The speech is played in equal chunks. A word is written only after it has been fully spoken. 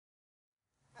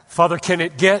Father, can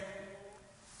it get,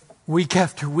 week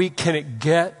after week, can it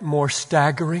get more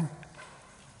staggering?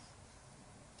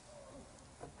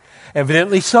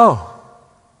 Evidently so.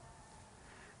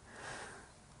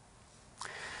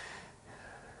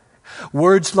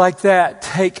 Words like that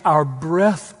take our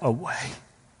breath away.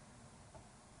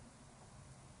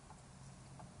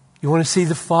 You want to see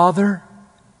the Father?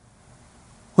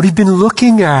 What have you been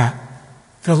looking at,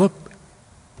 Philip?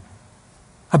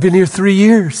 I've been here 3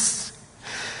 years.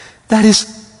 That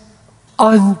is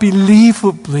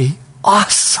unbelievably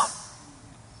awesome.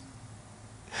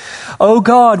 Oh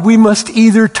God, we must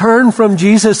either turn from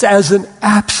Jesus as an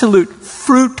absolute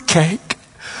fruitcake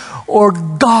or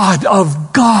God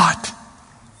of God.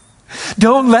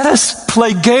 Don't let us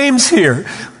play games here.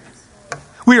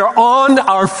 We are on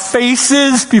our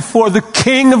faces before the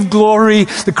King of glory,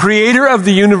 the creator of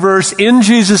the universe in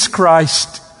Jesus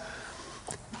Christ.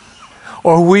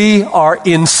 Or we are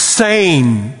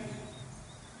insane.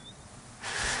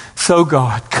 So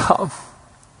God, come.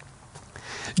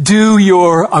 Do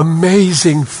your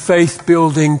amazing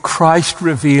faith-building,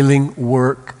 Christ-revealing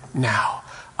work now,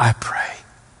 I pray.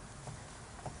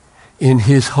 In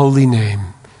His holy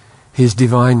name, His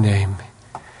divine name,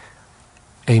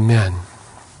 amen.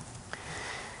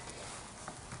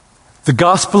 The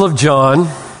Gospel of John,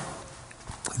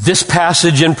 this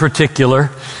passage in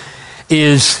particular,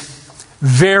 is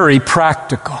very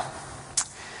practical.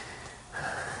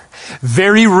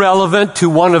 Very relevant to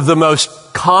one of the most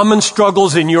common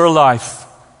struggles in your life.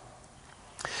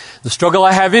 The struggle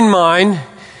I have in mind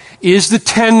is the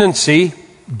tendency,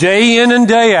 day in and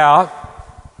day out,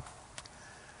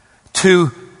 to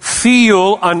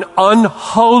feel an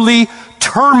unholy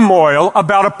turmoil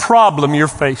about a problem you're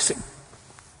facing.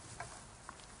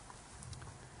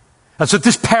 That's what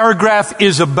this paragraph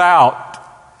is about.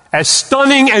 As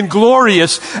stunning and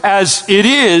glorious as it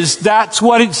is, that's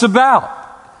what it's about.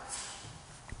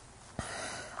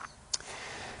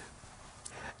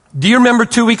 Do you remember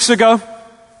 2 weeks ago?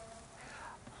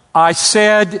 I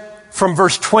said from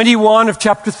verse 21 of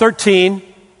chapter 13,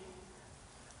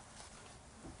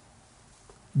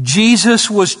 Jesus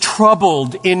was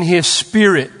troubled in His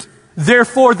spirit.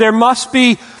 Therefore, there must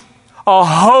be a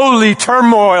holy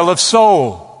turmoil of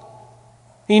soul.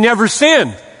 He never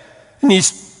sinned. And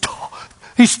he's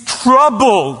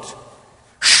troubled,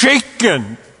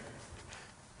 shaken.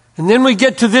 And then we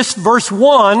get to this verse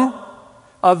 1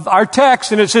 of our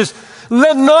text, and it says,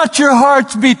 let not your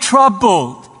hearts be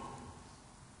troubled.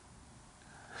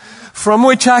 From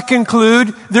which I conclude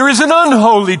there is an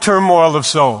unholy turmoil of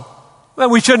soul that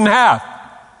we shouldn't have.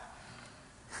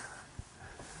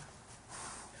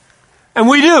 And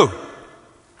we do.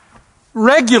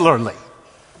 Regularly.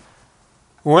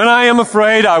 When I am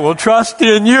afraid, I will trust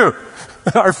in you.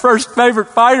 Our first favorite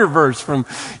fighter verse from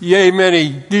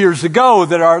many years ago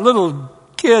that our little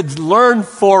kids learned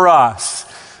for us.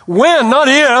 When, not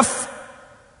if,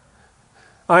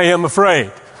 I am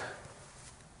afraid,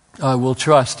 I will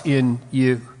trust in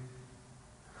you.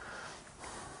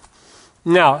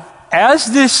 Now,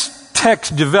 as this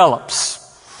text develops,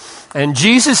 and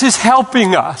Jesus is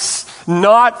helping us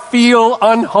not feel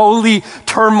unholy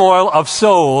turmoil of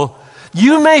soul,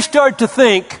 you may start to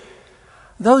think,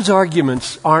 those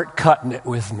arguments aren't cutting it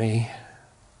with me.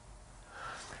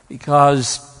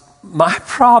 Because my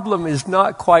problem is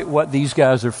not quite what these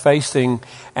guys are facing,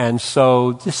 and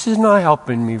so this is not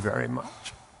helping me very much.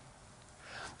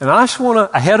 And I just want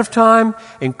to, ahead of time,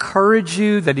 encourage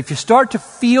you that if you start to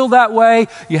feel that way,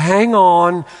 you hang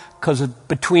on, because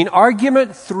between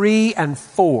argument 3 and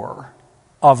 4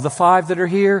 of the 5 that are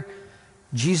here,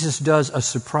 Jesus does a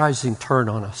surprising turn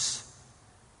on us.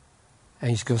 And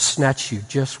He's going to snatch you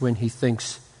just when you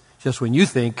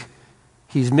think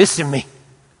He's missing me.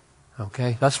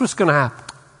 Okay? That's what's going to happen.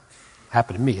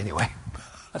 Happen to me anyway.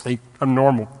 I think I'm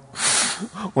normal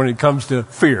when it comes to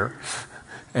fear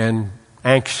and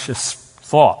anxious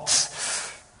thoughts.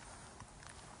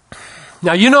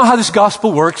 Now, you know how this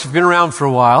gospel works. You've been around for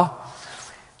a while.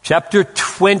 Chapter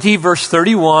 20, verse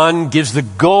 31 gives the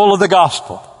goal of the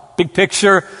gospel. Big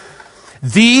picture.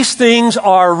 These things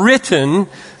are written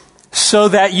so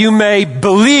that you may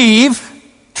believe,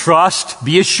 trust,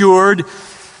 be assured,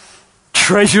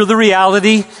 treasure the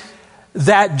reality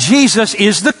that Jesus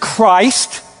is the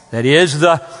Christ, that is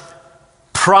the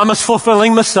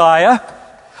promise-fulfilling Messiah,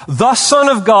 the Son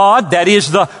of God, that is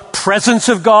the presence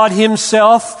of God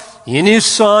Himself in His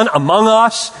Son among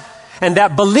us, and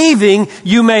that believing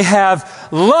you may have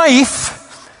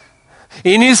life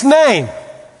in His name.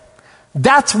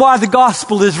 That's why the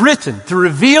gospel is written, to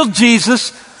reveal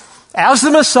Jesus as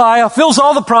the Messiah, fills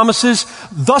all the promises,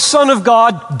 the Son of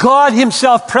God, God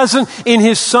himself present in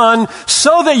his Son,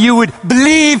 so that you would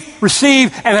believe,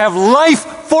 receive, and have life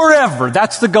forever.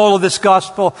 That's the goal of this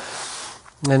gospel.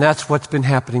 And that's what's been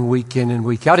happening week in and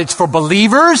week out. It's for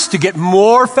believers to get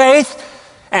more faith,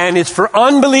 and it's for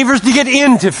unbelievers to get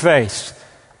into faith.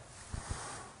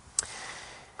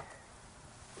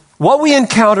 What we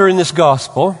encounter in this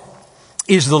gospel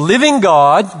is the living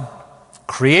God,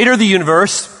 creator of the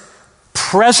universe,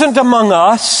 present among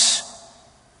us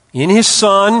in his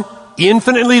Son,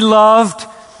 infinitely loved,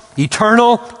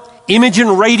 eternal image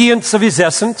and radiance of his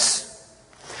essence,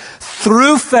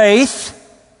 through faith,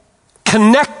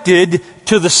 connected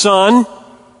to the Son,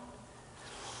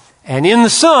 and in the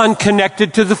Son,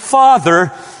 connected to the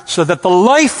Father, so that the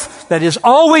life that has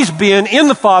always been in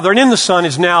the Father and in the Son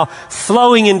is now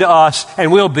flowing into us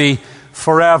and will be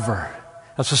forever.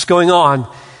 That's what's going on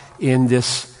in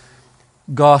this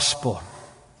gospel.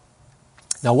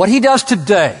 Now, what he does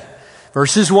today,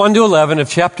 verses 1 to 11 of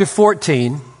chapter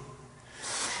 14,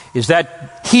 is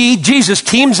that Jesus,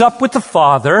 teams up with the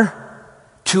Father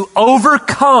to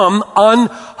overcome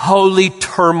unholy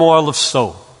turmoil of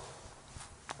soul.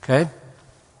 Okay?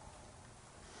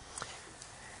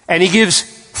 And he gives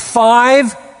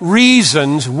 5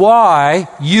 reasons why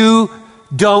you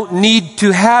don't need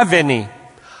to have any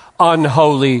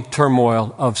unholy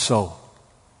turmoil of soul.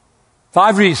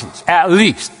 5 reasons, at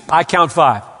least. I count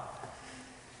 5.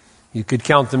 You could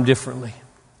count them differently.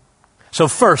 So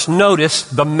first, notice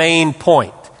the main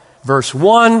point. Verse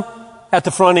 1 at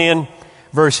the front end,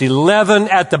 verse 11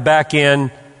 at the back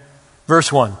end.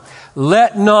 Verse 1,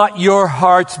 let not your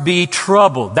hearts be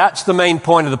troubled. That's the main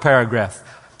point of the paragraph.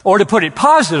 Or to put it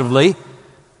positively,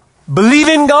 believe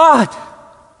in God.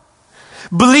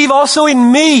 Believe also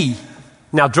in me.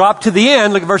 Now drop to the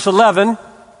end, look at verse 11.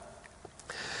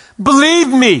 Believe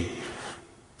me.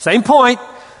 Same point.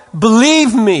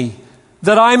 Believe me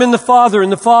that I'm in the Father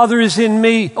and the Father is in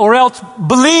me. Or else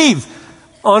believe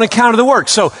on account of the work.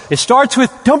 So it starts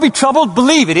with don't be troubled,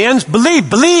 believe. It ends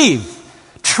believe.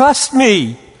 Trust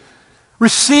me.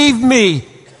 Receive me.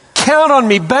 Count on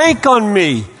me. Bank on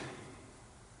me.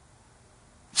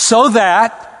 So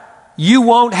that you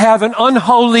won't have an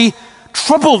unholy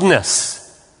troubledness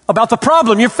about the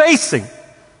problem you're facing.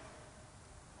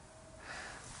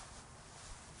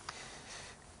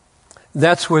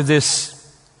 That's where this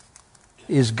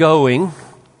is going.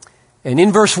 And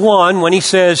in verse 1, when he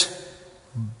says,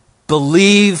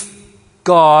 believe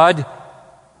God,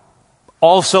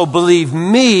 also believe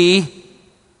me,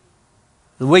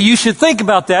 the way you should think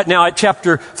about that now at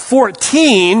chapter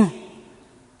 14,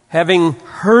 having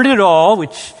heard it all,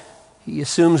 which he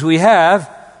assumes we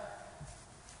have,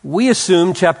 we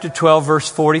assume chapter 12, verse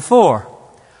 44.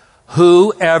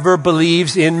 Whoever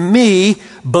believes in me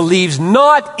believes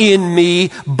not in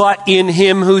me, but in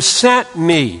him who sent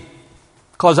me.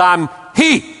 Because I'm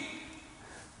he.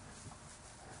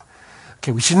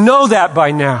 Okay, we should know that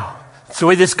by now. That's the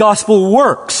way this gospel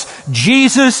works.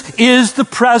 Jesus is the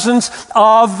presence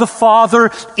of the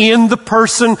Father in the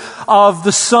person of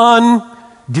the Son,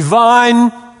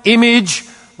 divine image,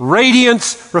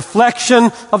 radiance,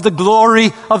 reflection of the glory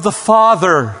of the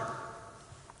Father.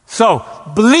 So,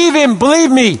 believe him,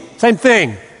 believe me, same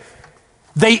thing.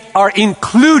 They are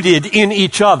included in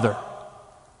each other.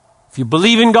 If you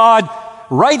believe in God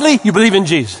rightly, you believe in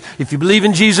Jesus. If you believe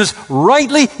in Jesus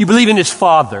rightly, you believe in his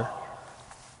Father.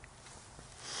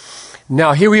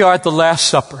 Now, here we are at the Last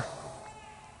Supper.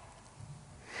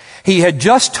 He had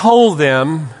just told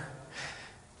them,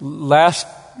 last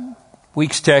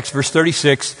week's text, verse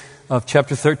 36 of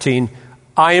chapter 13,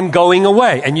 I am going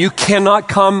away, and you cannot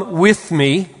come with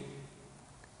me.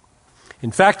 In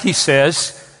fact, he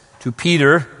says to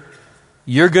Peter,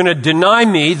 you're going to deny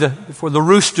me before the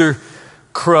rooster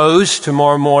crows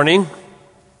tomorrow morning.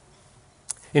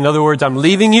 In other words, I'm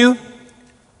leaving you.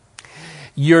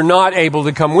 You're not able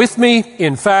to come with me.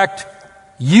 In fact,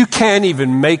 you can't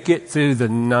even make it through the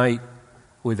night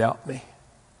without me.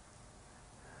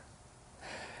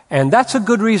 And that's a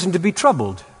good reason to be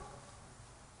troubled,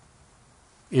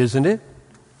 isn't it?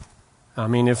 I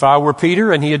mean, if I were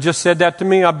Peter and he had just said that to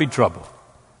me, I'd be troubled.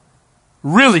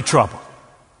 Really troubled.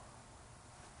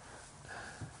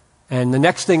 And the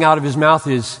next thing out of his mouth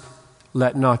is,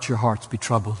 let not your hearts be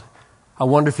troubled. I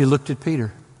wonder if he looked at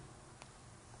Peter.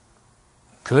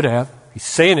 Could have. He's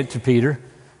saying it to Peter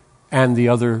and the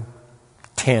other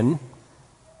 10.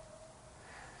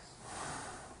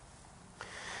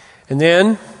 And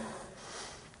then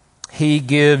he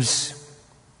gives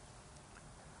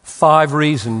 5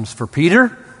 reasons for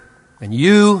Peter and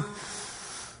you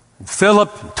and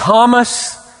Philip and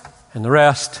Thomas and the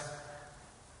rest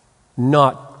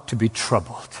not to be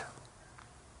troubled.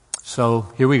 So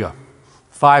here we go.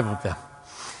 5 of them.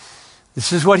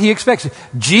 This is what he expects.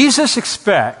 Jesus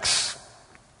expects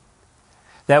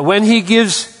that when he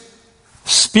gives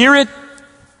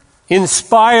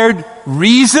Spirit-inspired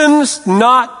reasons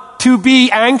not to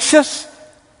be anxious,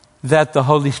 that the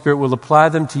Holy Spirit will apply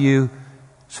them to you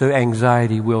so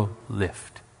anxiety will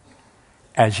lift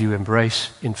as you embrace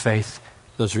in faith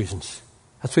those reasons.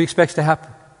 That's what he expects to happen.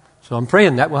 So I'm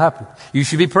praying that will happen. You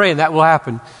should be praying that will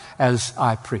happen as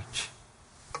I preach.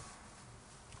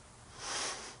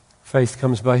 Faith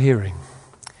comes by hearing,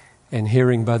 and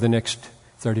hearing by the next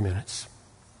 30 minutes.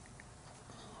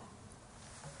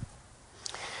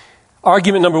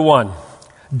 Argument number 1.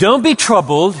 Don't be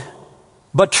troubled,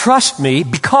 but trust me,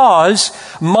 because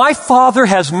my Father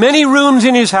has many rooms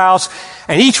in his house,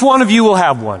 and each one of you will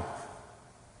have one.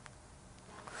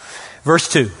 Verse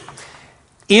 2.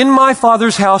 In my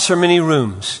Father's house are many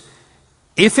rooms.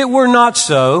 If it were not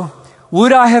so,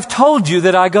 would I have told you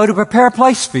that I go to prepare a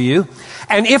place for you?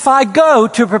 And if I go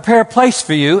to prepare a place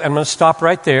for you, I'm going to stop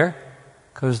right there,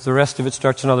 because the rest of it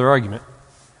starts another argument.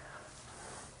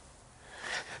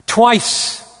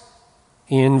 Twice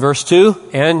in verse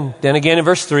 2 and then again in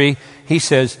verse 3, he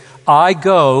says, I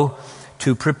go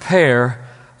to prepare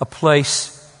a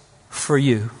place for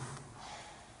you.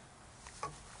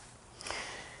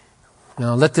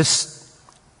 Now let this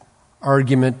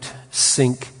argument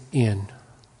sink in.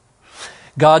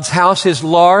 God's house is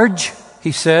large,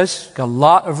 he says, got a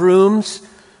lot of rooms.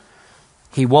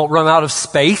 He won't run out of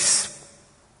space.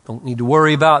 Don't need to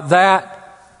worry about that.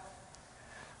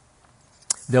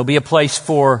 There'll be a place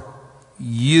for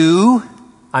you.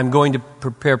 I'm going to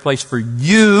prepare a place for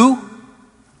you.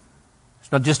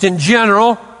 It's not just in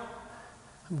general.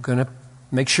 I'm going to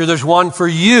make sure there's one for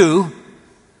you.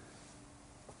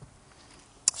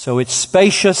 So it's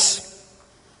spacious,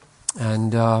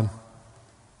 and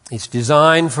it's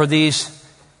designed for these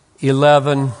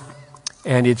 11,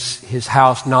 and it's his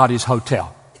house, not his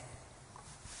hotel.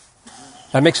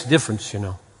 That makes a difference, you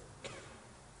know.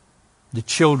 The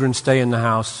children stay in the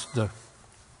house.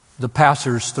 The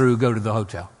passers through go to the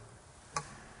hotel.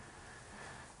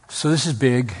 So this is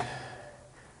big.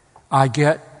 I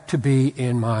get to be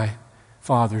in my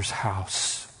Father's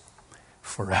house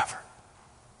forever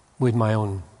with my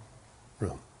own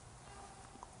room.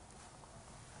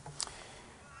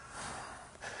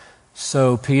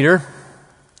 So Peter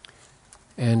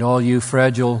and all you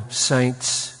fragile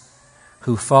saints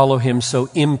who follow him so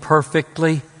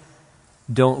imperfectly,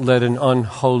 don't let an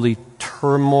unholy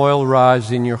turmoil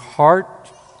rise in your heart.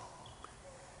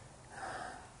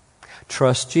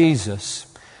 Trust Jesus.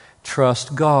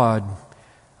 Trust God.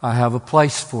 I have a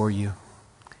place for you,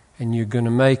 and you're going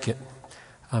to make it.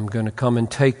 I'm going to come and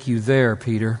take you there,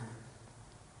 Peter.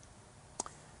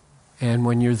 And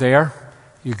when you're there,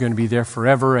 you're going to be there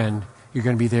forever, and you're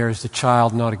going to be there as the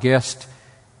child, not a guest.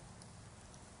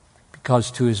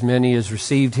 Because to as many as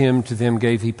received him, to them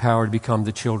gave he power to become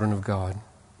the children of God.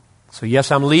 So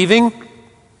yes, I'm leaving.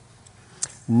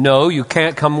 No, you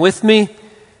can't come with me.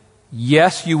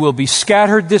 Yes, you will be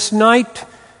scattered this night,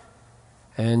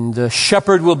 and the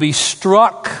shepherd will be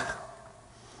struck.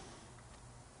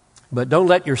 But don't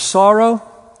let your sorrow,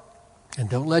 and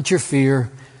don't let your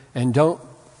fear, and don't,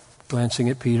 glancing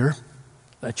at Peter,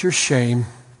 let your shame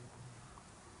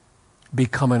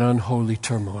become an unholy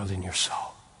turmoil in your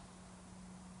soul.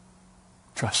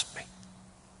 Trust me,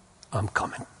 I'm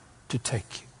coming to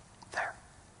take you there.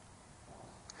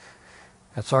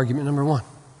 That's argument number 1.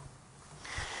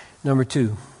 Number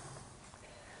 2,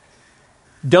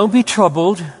 don't be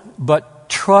troubled, but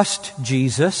trust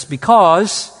Jesus,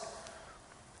 because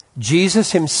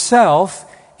Jesus himself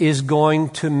is going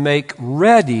to make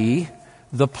ready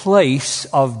the place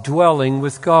of dwelling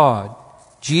with God.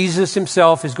 Jesus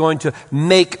himself is going to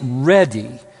make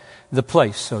ready the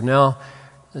place. So now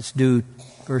let's do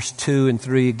verse 2 and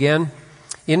 3 again.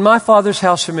 In my Father's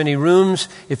house are many rooms.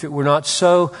 If it were not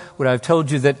so, would I have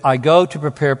told you that I go to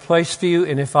prepare a place for you?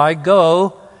 And if I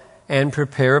go and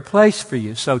prepare a place for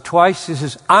you. So twice he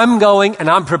says, I'm going and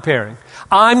I'm preparing.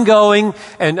 I'm going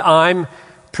and I'm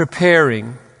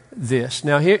preparing this.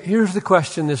 Now here's the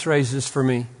question this raises for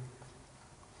me.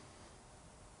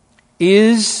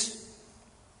 Is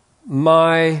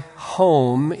my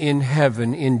home in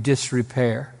heaven in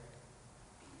disrepair?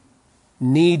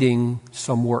 Needing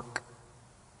some work?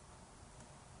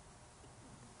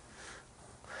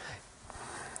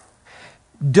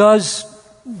 Does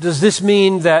this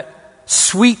mean that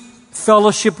sweet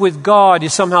fellowship with God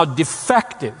is somehow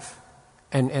defective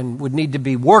and would need to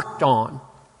be worked on?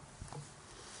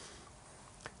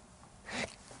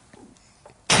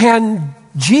 Can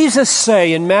Jesus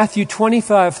say in Matthew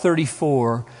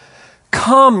 25:34,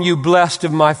 "Come, you blessed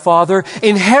of my Father,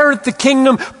 inherit the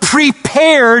kingdom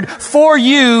prepared for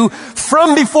you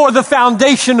from before the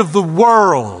foundation of the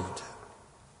world."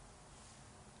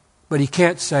 But he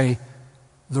can't say,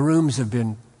 "The rooms have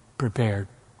been prepared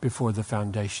before the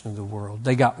foundation of the world."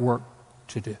 They got work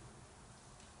to do.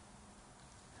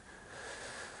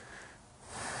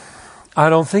 I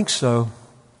don't think so.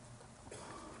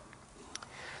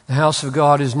 The house of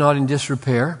God is not in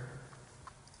disrepair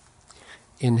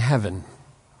in heaven.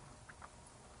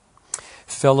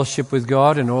 Fellowship with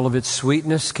God and all of its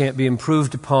sweetness can't be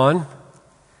improved upon.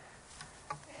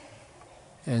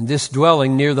 And this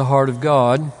dwelling near the heart of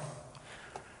God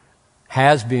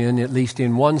has been, at least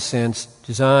in one sense,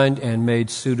 designed and made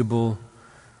suitable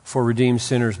for redeemed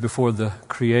sinners before the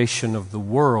creation of the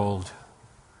world.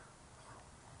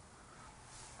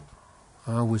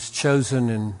 I was chosen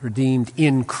and redeemed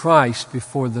in Christ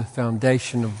before the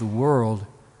foundation of the world.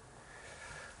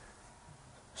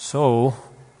 So,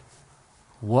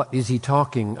 what is he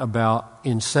talking about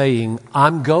in saying,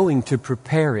 "I'm going to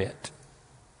prepare it"?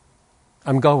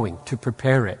 I'm going to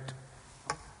prepare it.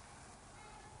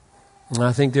 And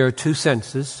I think there are two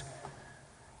senses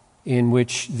in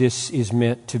which this is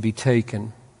meant to be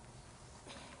taken.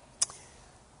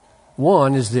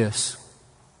 One is this,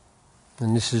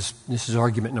 and this is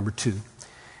argument number 2.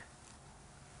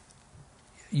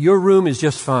 Your room is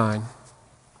just fine.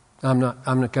 I'm not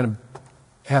going to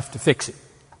have to fix it.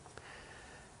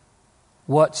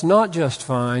 What's not just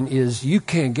fine is you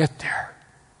can't get there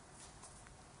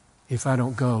if I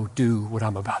don't go do what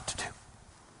I'm about to do.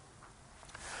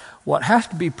 What has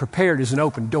to be prepared is an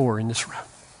open door in this room.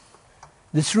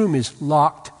 This room is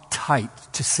locked tight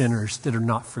to sinners that are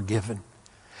not forgiven.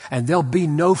 And there'll be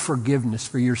no forgiveness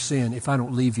for your sin if I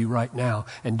don't leave you right now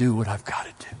and do what I've got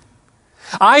to do.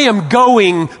 I am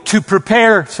going to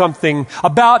prepare something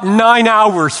about 9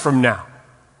 hours from now.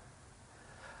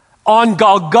 On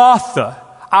Golgotha,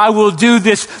 I will do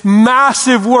this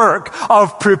massive work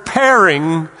of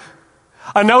preparing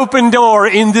an open door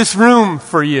in this room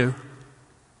for you.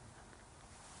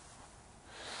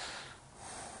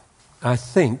 I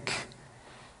think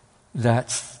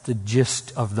that's the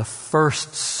gist of the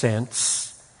first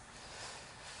sense.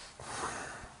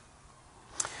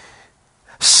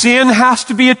 Sin has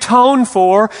to be atoned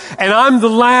for, and I'm the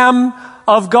Lamb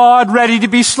of God ready to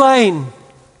be slain.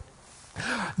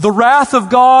 The wrath of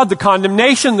God, the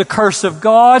condemnation, the curse of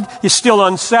God is still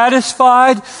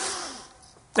unsatisfied.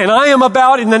 And I am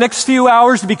about in the next few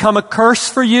hours to become a curse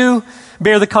for you,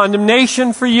 bear the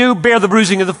condemnation for you, bear the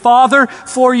bruising of the Father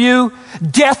for you.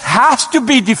 Death has to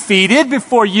be defeated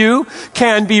before you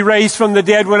can be raised from the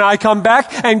dead when I come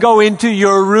back and go into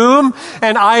your room.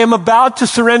 And I am about to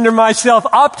surrender myself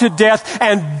up to death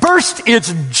and burst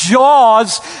its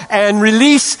jaws and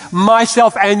release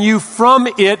myself and you from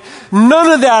it.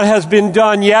 None of that has been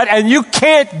done yet, and you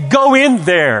can't go in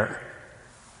there.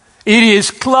 It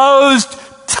is closed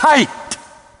tight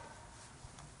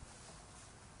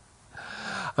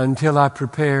until I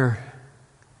prepare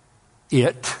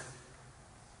it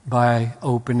by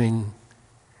opening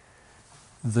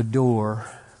the door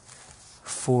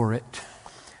for it.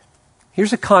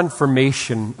 Here's a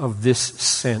confirmation of this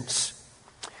sense.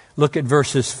 Look at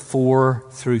verses 4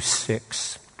 through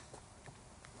 6.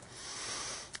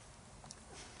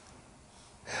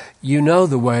 You know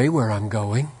the way where I'm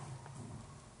going.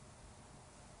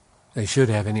 They should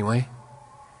have anyway.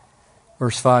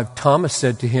 Verse 5, Thomas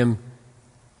said to him,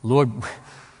 Lord,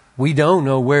 we don't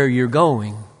know where you're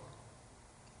going.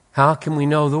 How can we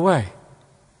know the way?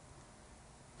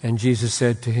 And Jesus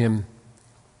said to him,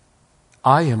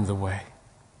 I am the way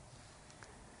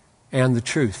and the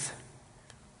truth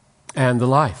and the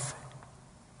life.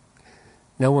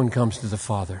 No one comes to the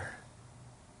Father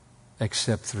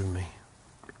except through me.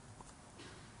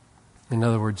 In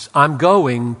other words, I'm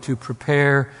going to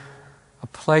prepare a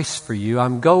place for you.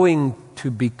 I'm going to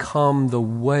become the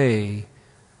way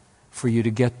for you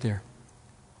to get there.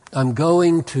 I'm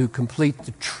going to complete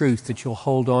the truth that you'll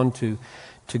hold on to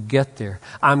get there.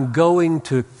 I'm going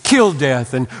to kill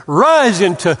death and rise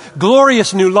into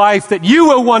glorious new life that you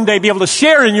will one day be able to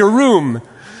share in your room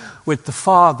with the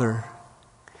Father.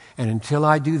 And until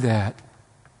I do that,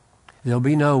 there'll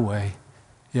be no way,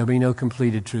 there'll be no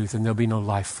completed truth, and there'll be no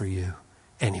life for you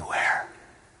anywhere.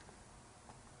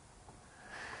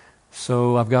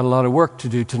 So I've got a lot of work to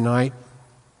do tonight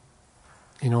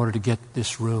in order to get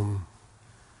this room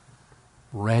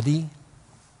ready,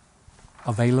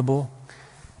 available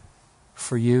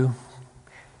for you.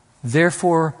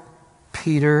 Therefore,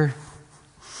 Peter,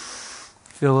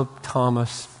 Philip,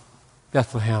 Thomas,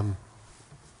 Bethlehem,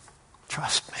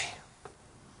 trust me.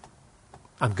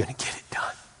 I'm going to get it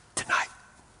done tonight,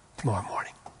 tomorrow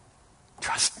morning.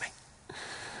 Trust me.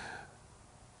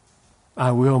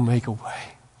 I will make a way.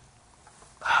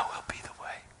 I will be the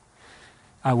way.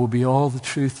 I will be all the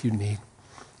truth you need.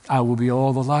 I will be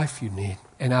all the life you need.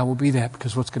 And I will be that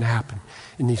because what's going to happen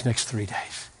in these next 3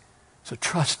 days. So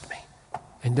trust me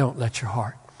and don't let your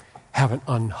heart have an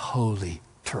unholy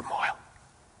turmoil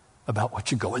about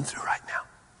what you're going through right now.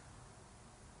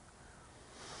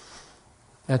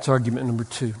 That's argument number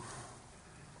 2.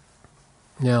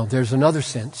 Now, there's another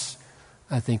sense,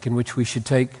 I think, in which we should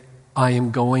take, I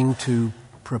am going to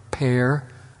prepare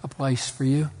a place for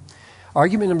you.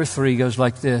 Argument number 3 goes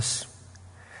like this.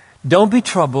 Don't be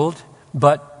troubled,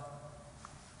 but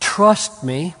trust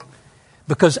me,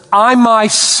 because I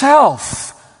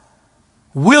myself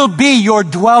will be your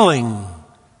dwelling,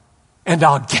 and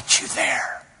I'll get you there.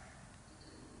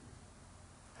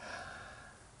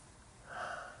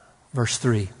 Verse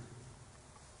 3.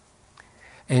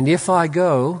 And if I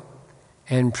go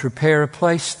and prepare a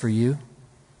place for you,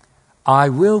 I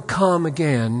will come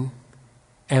again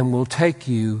and will take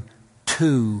you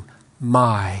to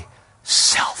myself.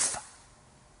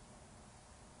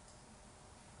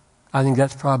 I think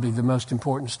that's probably the most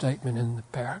important statement in the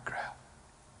paragraph.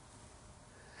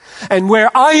 And where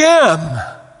I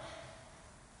am,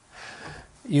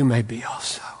 you may be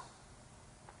also.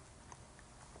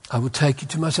 I will take you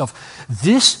to myself.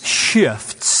 This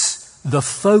shifts the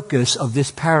focus of this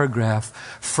paragraph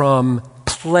from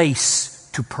place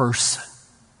to person.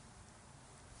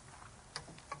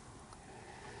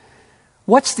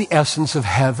 What's the essence of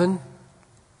heaven?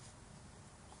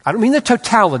 I don't mean the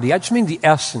totality, I just mean the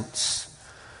essence.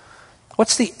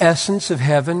 What's the essence of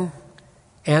heaven?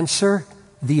 Answer,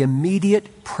 the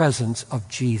immediate presence of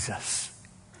Jesus.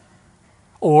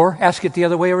 Or ask it the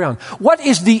other way around. What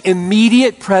is the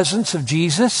immediate presence of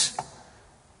Jesus?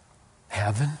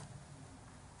 Heaven.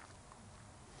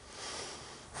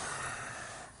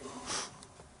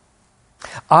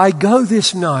 I go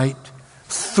this night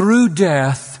through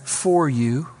death for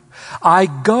you. I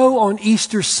go on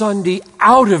Easter Sunday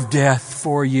out of death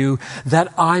for you,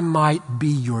 that I might be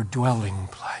your dwelling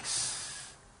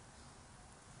place.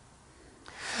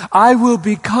 I will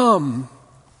become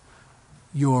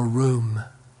your room.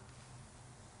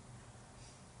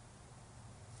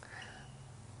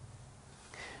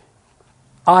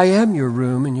 I am your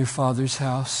room in your Father's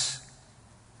house,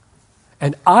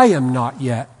 and I am not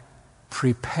yet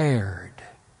prepared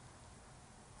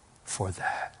for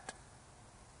that.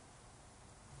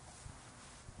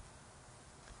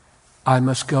 I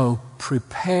must go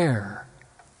prepare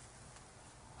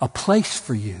a place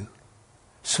for you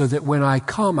so that when I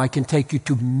come, I can take you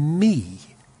to me.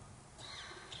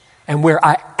 And where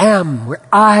I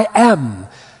am,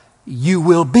 you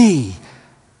will be.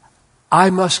 I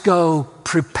must go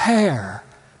prepare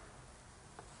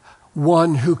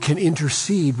one who can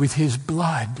intercede with his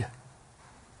blood.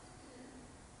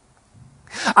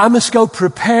 I must go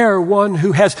prepare one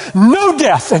who has no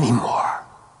death anymore.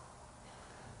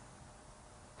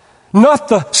 Not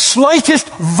the slightest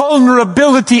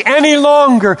vulnerability any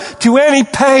longer to any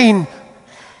pain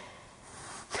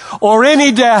or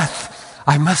any death.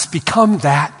 I must become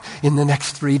that in the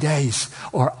next 3 days,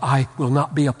 or I will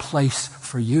not be a place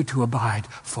for you to abide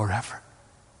forever.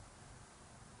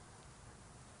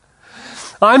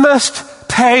 I must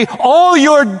pay all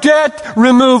your debt,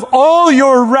 remove all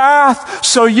your wrath,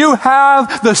 so you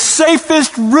have the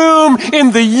safest room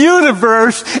in the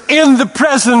universe in the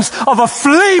presence of a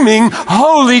flaming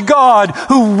holy God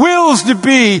who wills to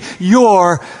be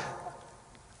your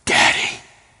daddy.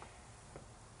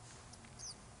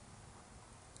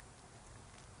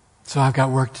 So I've got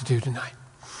work to do tonight,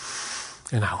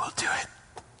 and I will do it.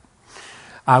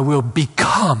 I will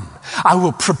become, I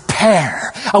will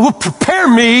prepare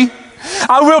me.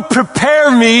 I will prepare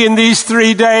me in these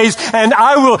 3 days, and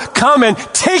I will come and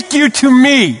take you to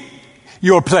me,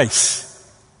 your place.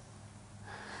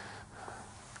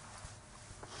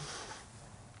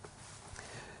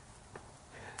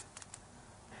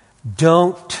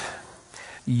 Don't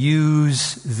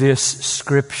use this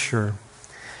scripture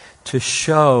to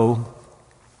show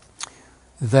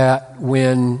that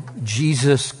when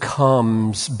Jesus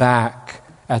comes back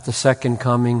at the second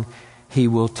coming, he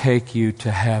will take you to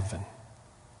heaven.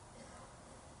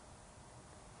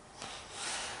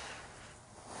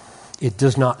 It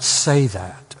does not say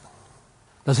that.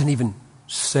 It doesn't even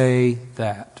say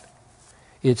that.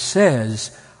 It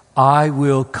says, I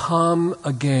will come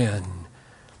again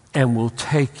and will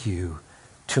take you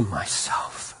to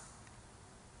myself.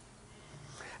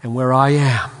 And where I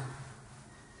am,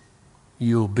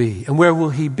 you'll be. And where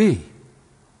will he be?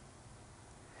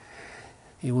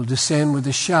 He will descend with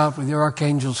a shout, with the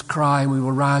archangel's cry, and we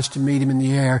will rise to meet him in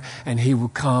the air, and he will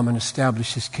come and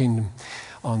establish his kingdom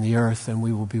on the earth, and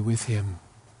we will be with him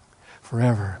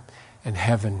forever, and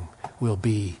heaven will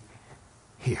be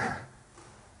here.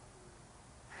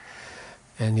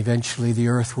 And eventually the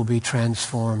earth will be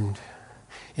transformed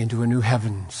into a new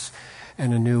heavens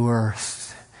and a new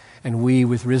earth, and we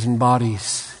with risen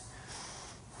bodies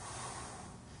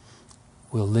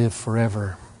will live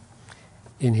forever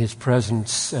in his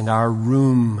presence, and our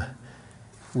room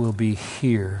will be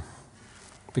here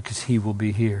because he will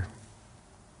be here.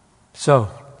 So,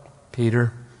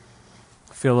 Peter,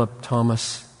 Philip,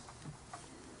 Thomas,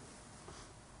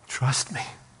 trust me.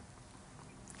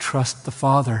 Trust the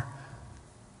Father.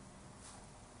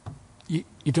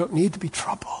 You don't need to be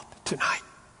troubled tonight.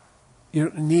 You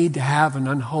don't need to have an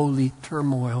unholy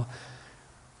turmoil.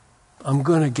 I'm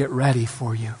going to get ready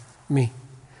for you, me.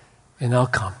 And I'll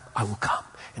come. I will come.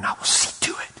 And I will see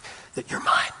to it that you're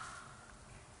mine.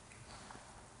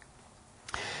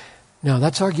 Now,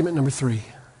 that's argument number 3.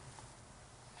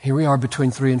 Here we are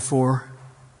between 3 and 4.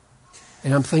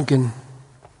 And I'm thinking,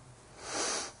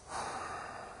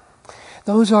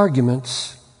 those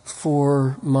arguments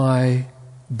for my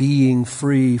being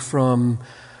free from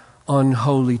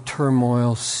unholy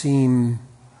turmoil seem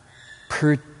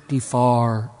pretty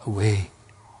far away.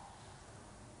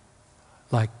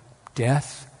 Like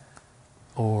death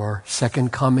or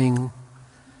second coming.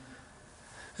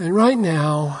 And right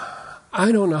now,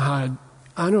 I don't know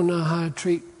how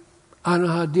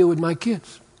to deal with my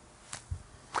kids.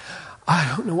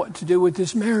 I don't know what to do with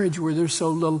this marriage where there's so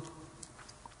little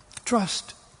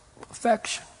trust,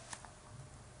 affection.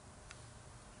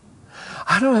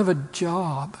 I don't have a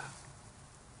job.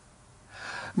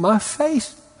 My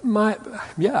faith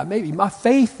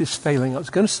is failing. I was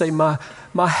going to say my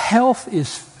health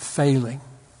is failing.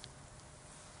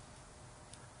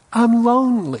 I'm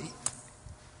lonely.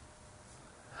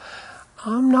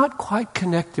 I'm not quite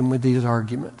connecting with these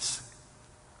arguments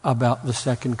about the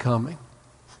second coming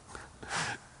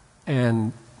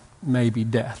and maybe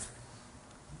death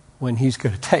when he's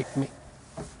going to take me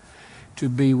to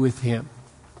be with him.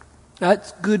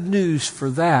 That's good news for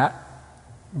that,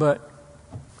 but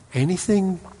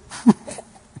anything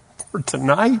for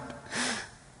tonight?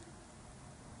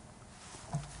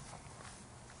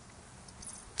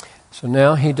 So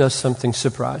now he does something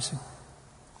surprising,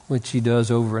 which he does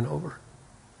over and over.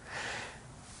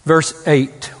 Verse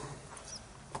 8.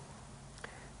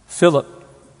 Philip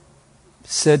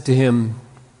said to him,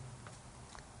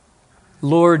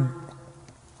 Lord,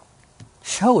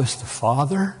 show us the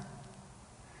Father,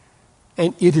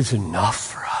 and it is enough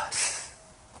for us.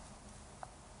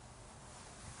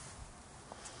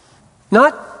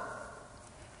 Not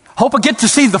hope I get to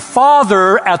see the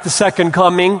Father at the second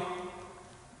coming,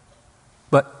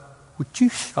 but would you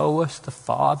show us the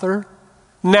Father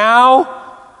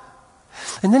now?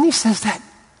 And then he says that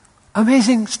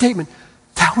amazing statement,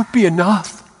 that would be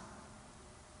enough.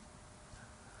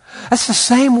 That's the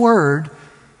same word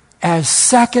as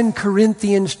 2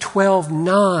 Corinthians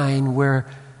 12:9, where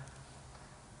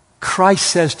Christ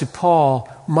says to Paul,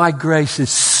 my grace is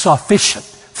sufficient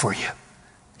for you.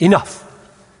 Enough.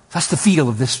 That's the feel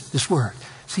of this word.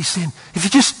 So he's saying, if you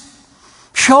just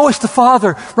show us the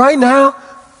Father right now,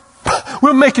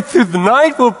 we'll make it through the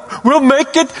night. We'll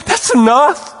make it. That's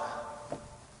enough.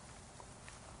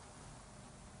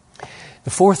 The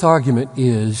fourth argument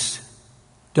is,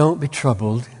 don't be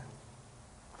troubled.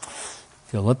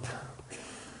 Philip,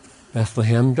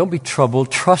 Bethlehem, don't be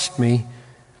troubled. Trust me,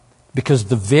 because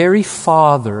the very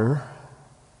Father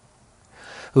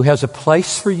who has a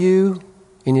place for you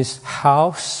in his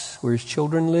house where his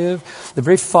children live, the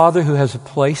very Father who has a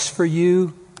place for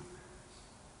you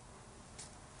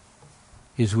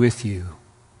is with you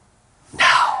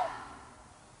now.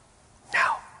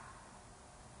 Now.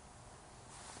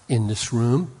 In this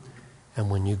room and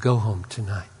when you go home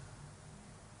tonight.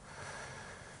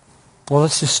 Well,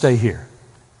 let's just stay here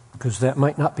because that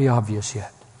might not be obvious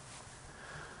yet.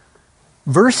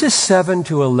 Verses 7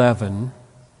 to 11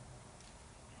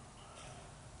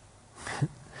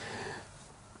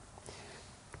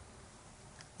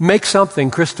 make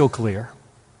something crystal clear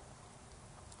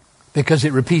because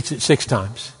it repeats it 6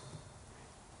 times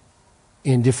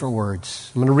in different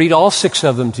words. I'm going to read all 6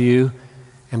 of them to you,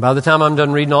 and by the time I'm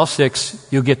done reading all 6,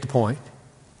 you'll get the point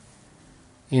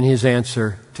in his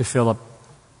answer to Philip.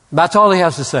 That's all he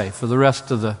has to say for the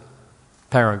rest of the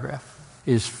paragraph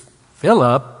is,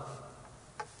 Philip.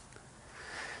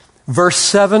 Verse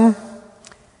 7,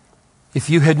 if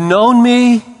you had known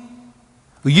me,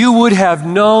 you would have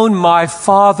known my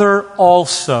Father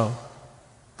also.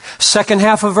 Second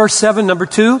half of verse 7, number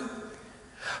 2.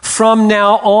 From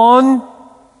now on,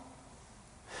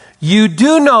 you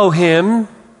do know him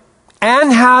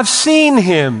and have seen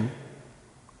him.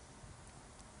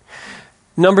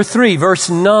 Number 3, verse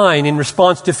 9, in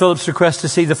response to Philip's request to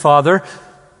see the Father,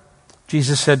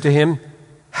 Jesus said to him,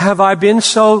 have I been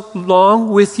so long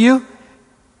with you,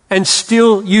 and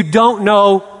still you don't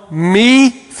know me,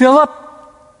 Philip?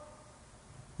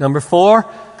 Number 4,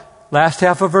 last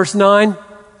half of verse 9,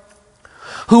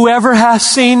 whoever has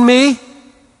seen me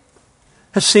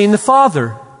has seen the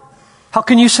Father. How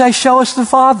can you say, show us the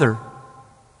Father?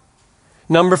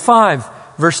 Number 5,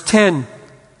 verse 10.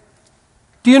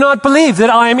 Do you not believe that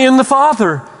I am in the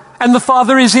Father and the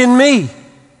Father is in me?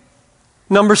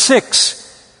 Number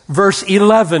 6, verse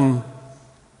 11.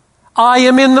 I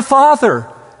am in the Father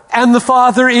and the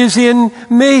Father is in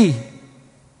me.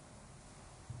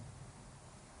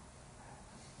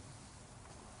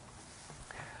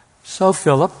 So,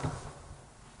 Philip,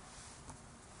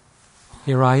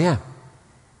 here I am.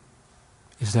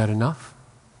 Is that enough?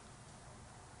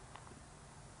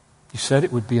 You said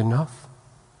it would be enough.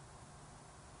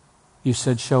 You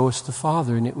said, show us the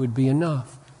Father, and it would be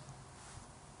enough.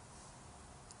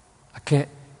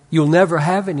 You'll never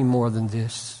have any more than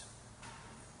this,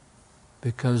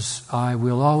 because I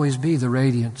will always be the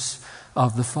radiance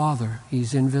of the Father.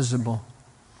 He's invisible.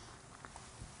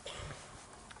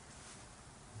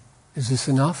 Is this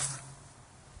enough?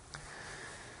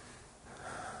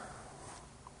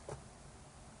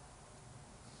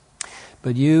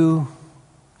 But you,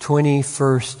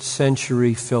 21st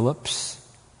century Philips,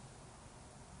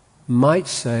 might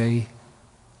say,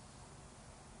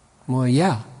 well,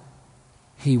 yeah,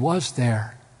 he was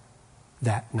there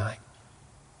that night.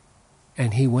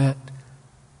 And he went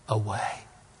away.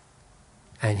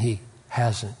 And he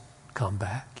hasn't come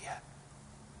back yet.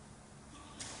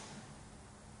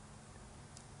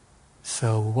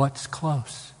 So what's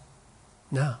close?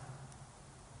 No.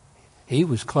 He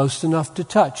was close enough to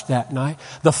touch that night.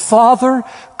 The Father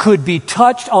could be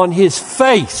touched on his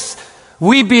face.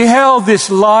 We beheld this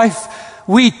life.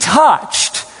 We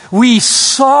touched. We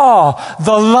saw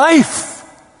the life.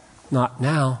 Not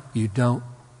now. You don't,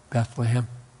 Bethlehem.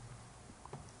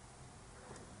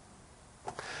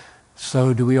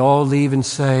 So do we all leave and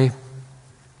say,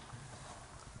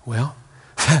 well,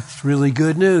 that's really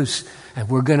good news, and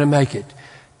we're going to make it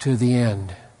to the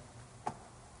end.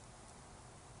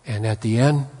 And at the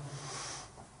end,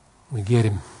 we get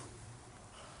him.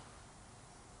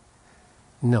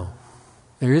 No.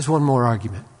 There is one more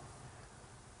argument.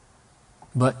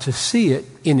 But to see it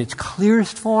in its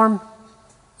clearest form,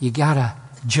 you got to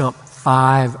jump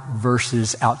 5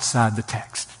 verses outside the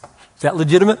text. Is that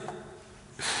legitimate?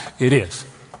 It is.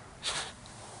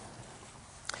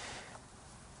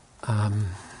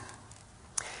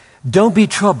 Don't be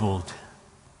troubled,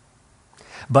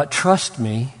 but trust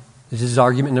me. This is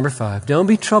argument number 5. Don't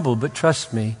be troubled, but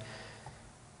trust me,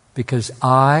 because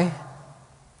I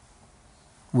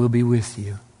will be with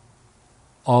you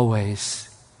always,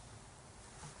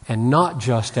 and not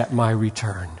just at my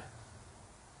return.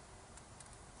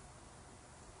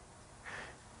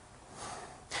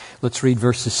 Let's read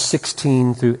verses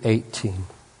 16 through 18.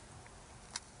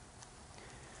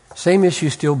 Same issue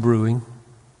still brewing.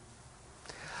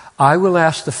 I will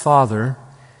ask the Father,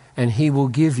 and He will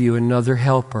give you another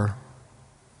helper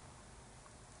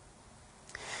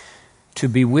to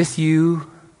be with you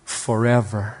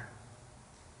forever.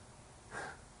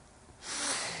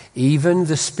 Even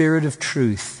the Spirit of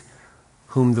truth,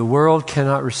 whom the world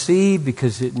cannot receive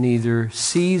because it neither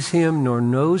sees Him nor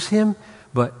knows Him,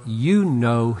 but you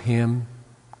know Him.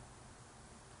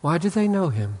 Why do they know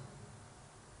Him?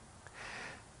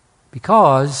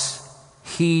 Because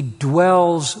He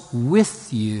dwells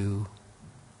with you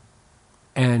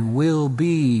and will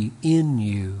be in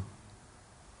you.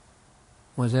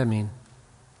 What does that mean?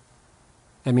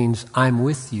 That means I'm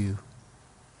with you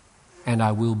and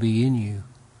I will be in you,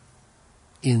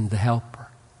 in the helper.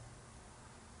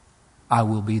 I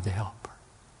will be the helper.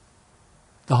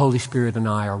 The Holy Spirit and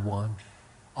I are one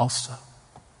also.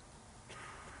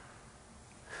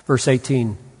 Verse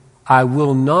 18, I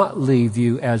will not leave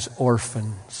you as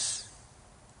orphans.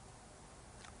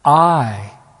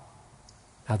 Now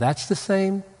that's the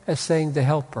same as saying the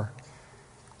helper.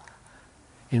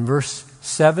 In verse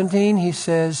 17, he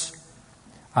says,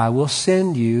 I will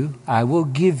send you, I will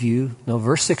give you,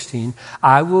 verse 16,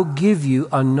 I will give you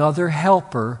another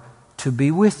helper to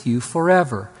be with you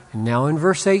forever. And now in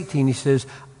verse 18, he says,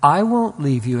 I won't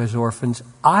leave you as orphans,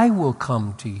 I will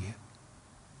come to you.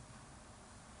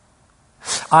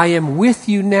 I am with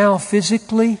you now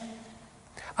physically.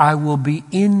 I will be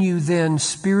in you then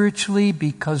spiritually,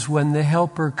 because when the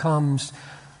Helper comes,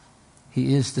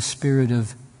 He is the Spirit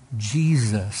of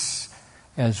Jesus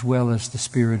as well as the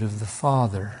Spirit of the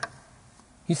Father.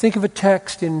 You think of a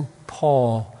text in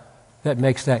Paul that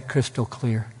makes that crystal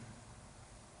clear.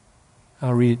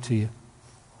 I'll read it to you.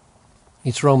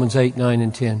 It's Romans 8, 9,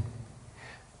 and 10.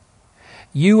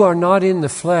 You are not in the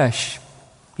flesh,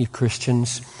 you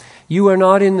Christians. You are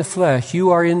not in the flesh. You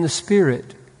are in the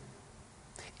Spirit.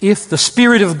 If the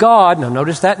Spirit of God, now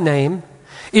notice that name,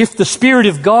 if the Spirit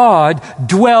of God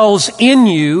dwells in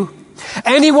you,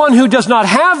 anyone who does not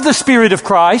have the Spirit of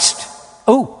Christ,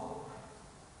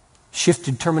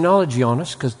 shifted terminology on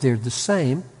us because they're the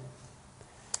same.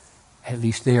 At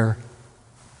least they're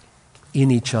in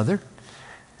each other.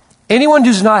 Anyone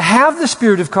who does not have the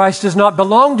Spirit of Christ does not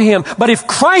belong to Him. But if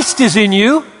Christ is in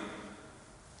you,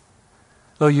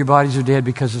 though your bodies are dead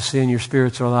because of sin, your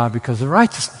spirits are alive because of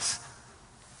righteousness.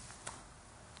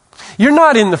 You're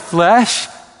not in the flesh.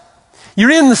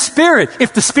 You're in the Spirit.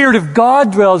 If the Spirit of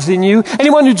God dwells in you,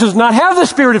 anyone who does not have the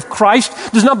Spirit of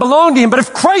Christ does not belong to Him. But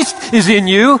if Christ is in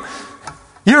you,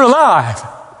 you're alive.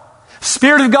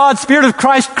 Spirit of God, Spirit of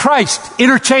Christ, Christ,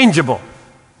 interchangeable.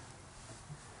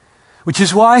 Which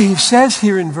is why He says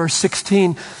here in verse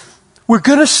 16, we're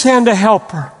going to send a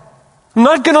helper. I'm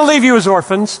not going to leave you as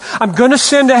orphans. I'm going to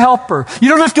send a helper. You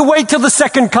don't have to wait till the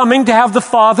second coming to have the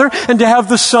Father and to have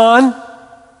the Son.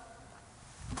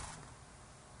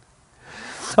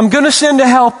 I'm going to send a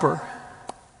helper.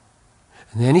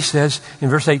 And then He says in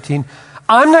verse 18,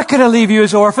 I'm not going to leave you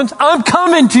as orphans. I'm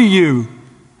coming to you.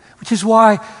 Which is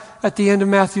why at the end of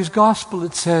Matthew's Gospel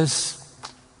it says,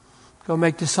 go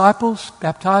make disciples,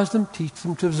 baptize them, teach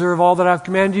them to observe all that I've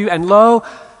commanded you, and lo,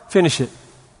 finish it.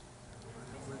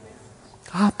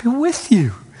 I'll be with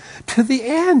you to the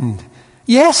end.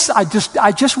 Yes, I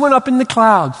just went up in the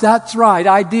clouds. That's right,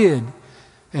 I did.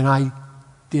 And I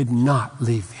did not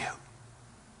leave you.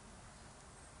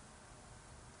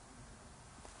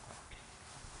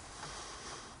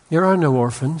 There are no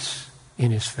orphans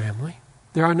in His family.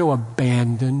 There are no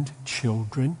abandoned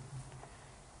children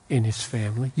in His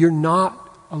family. You're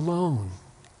not alone,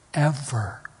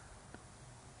 ever.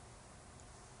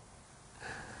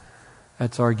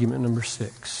 That's argument number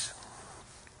 6.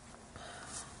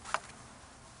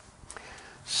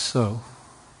 So,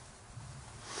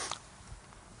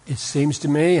 it seems to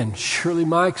me, and surely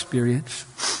my experience,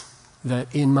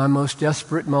 that in my most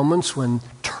desperate moments when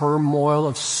turmoil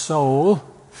of soul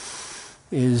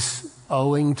is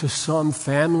owing to some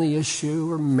family issue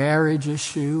or marriage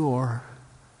issue or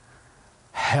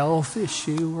health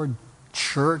issue or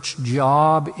church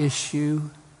job issue,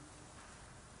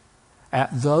 at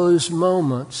those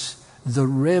moments, the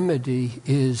remedy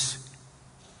is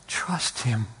trust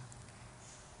Him.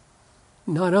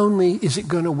 Not only is it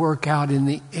going to work out in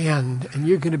the end, and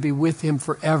you're going to be with Him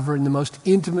forever in the most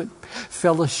intimate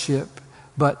fellowship,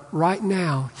 but right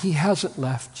now, He hasn't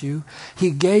left you.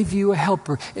 He gave you a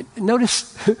helper.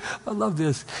 Notice, I love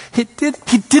this. He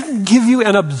didn't give you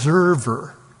an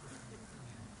observer.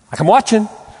 Like, I'm watching.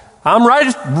 I'm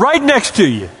right next to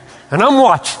you, and I'm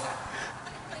watching.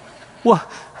 Well,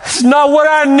 it's not what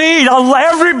I need.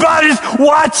 Everybody's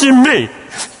watching me.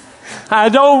 I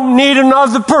don't need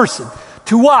another person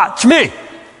to watch me.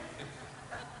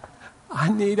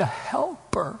 I need a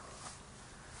helper,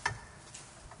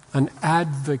 an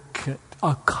advocate,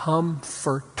 a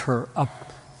comforter, a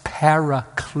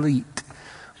paraclete,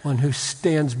 one who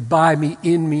stands by me,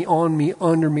 in me, on me,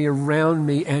 under me, around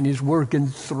me, and is working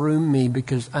through me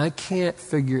because I can't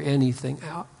figure anything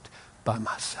out by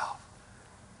myself.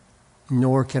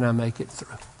 Nor can I make it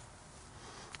through.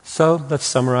 So let's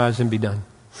summarize and be done.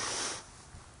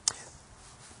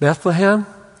 Bethlehem,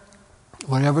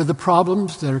 whatever the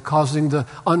problems that are causing the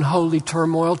unholy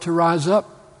turmoil to rise up,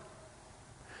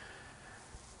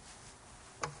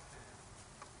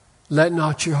 let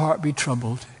not your heart be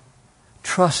troubled.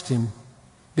 Trust Him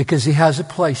because He has a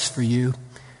place for you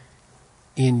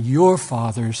in your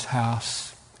Father's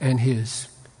house and His.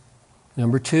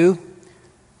 Number 2,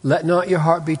 let not your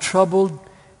heart be troubled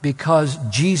because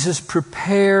Jesus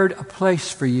prepared a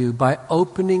place for you by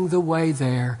opening the way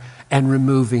there and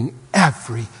removing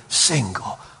every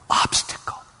single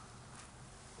obstacle.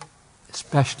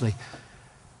 Especially,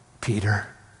 Peter,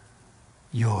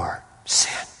 your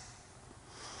sin.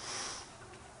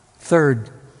 Third,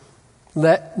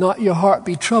 let not your heart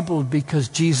be troubled because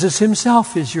Jesus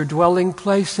Himself is your dwelling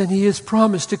place and He has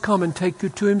promised to come and take you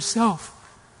to Himself.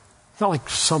 It's not like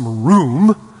some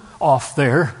room off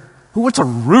there. What's a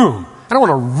room? I don't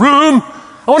want a room.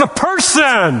 I want a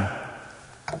person.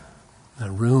 A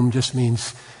room just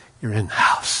means you're in the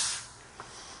house.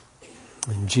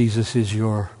 And Jesus is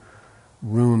your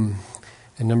room.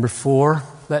 And number 4,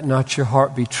 let not your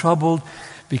heart be troubled,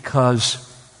 because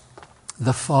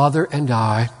the Father and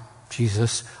I,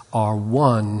 Jesus, are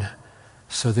one,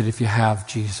 so that if you have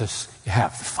Jesus, you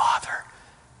have the Father.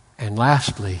 And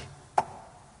lastly,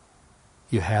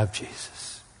 you have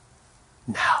Jesus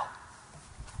now,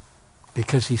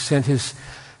 because he sent his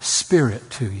Spirit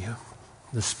to you,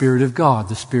 the Spirit of God,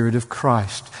 the Spirit of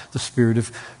Christ, the Spirit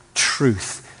of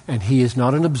truth. And he is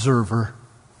not an observer.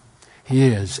 He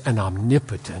is an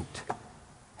omnipotent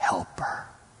helper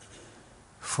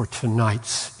for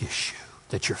tonight's issue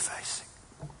that you're facing,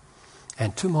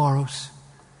 and tomorrow's,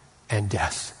 and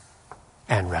death,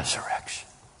 and resurrection.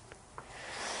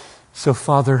 So,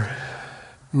 Father,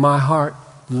 my heart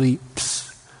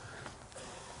leaps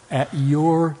at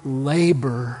your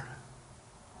labor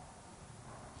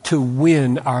to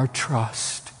win our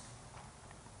trust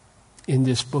in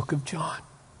this book of John.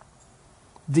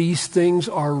 These things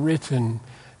are written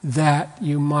that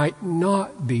you might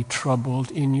not be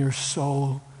troubled in your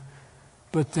soul,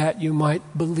 but that you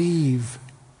might believe.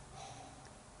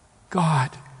 God,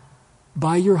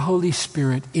 by your Holy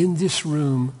Spirit in this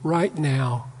room right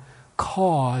now,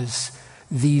 cause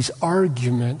these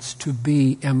arguments to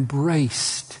be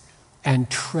embraced and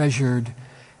treasured,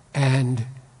 and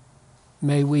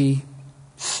may we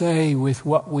say with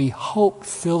what we hope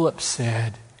Philip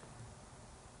said,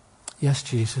 yes,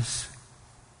 Jesus,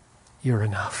 you're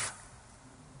enough.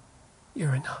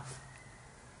 You're enough.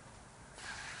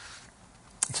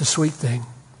 It's a sweet thing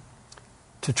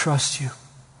to trust you.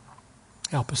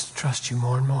 Help us to trust you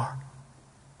more and more.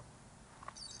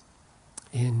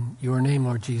 In your name,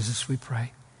 Lord Jesus, we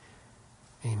pray.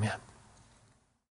 Amen.